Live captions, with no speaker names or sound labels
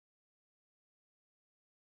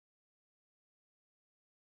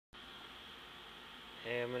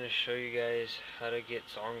and I'm going to show you guys how to get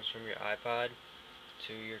songs from your iPod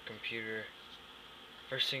to your computer.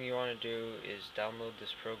 First thing you want to do is download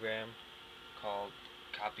this program called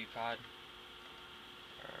ipod,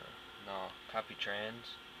 or no,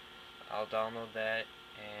 CopyTrans. I'll download that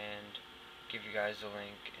and give you guys the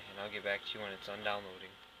link, and I'll get back to you when it's done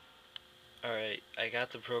downloading. Alright, I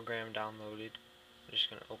got the program downloaded. I'm just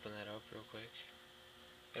going to open that up real quick.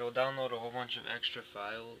 It'll download a whole bunch of extra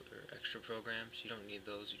files or extra programs. You don't need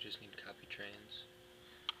those, you just need CopyTrans.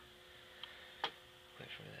 Wait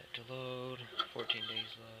for that to load. 14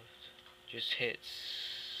 days left. Just hit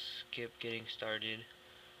skip getting started.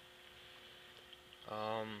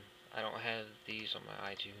 I don't have these on my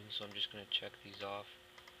iTunes, so I'm just going to check these off.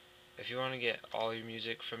 If you want to get all your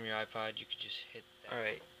music from your iPod, you could just hit that.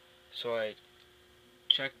 Alright, so I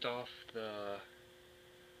checked off the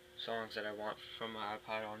songs that I want from my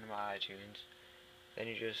iPod onto my iTunes. Then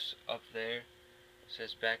you just, up there, it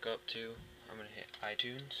says back up to, I'm going to hit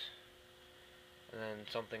iTunes. And then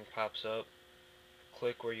something pops up.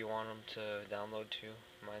 Click where you want them to download to.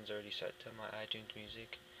 Mine's already set to my iTunes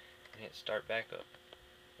Music. And hit start backup.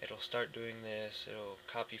 It'll start doing this. It'll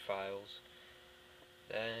copy files.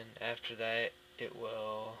 Then after that it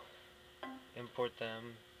will import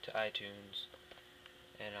them to iTunes,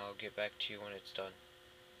 and I'll get back to you when it's done.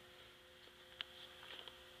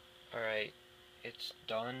 Alright, it's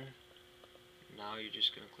done. Now you're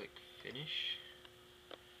just going to click finish,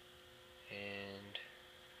 and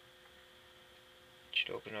it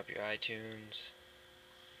should open up your iTunes,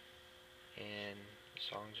 and the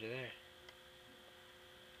songs are there.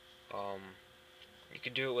 You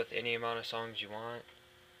can do it with any amount of songs you want.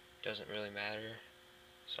 Doesn't really matter.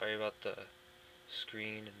 Sorry about the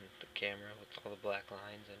screen and the camera with all the black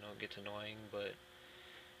lines. I know it gets annoying, but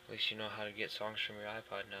at least you know how to get songs from your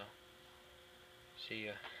iPod now. See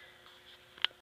ya.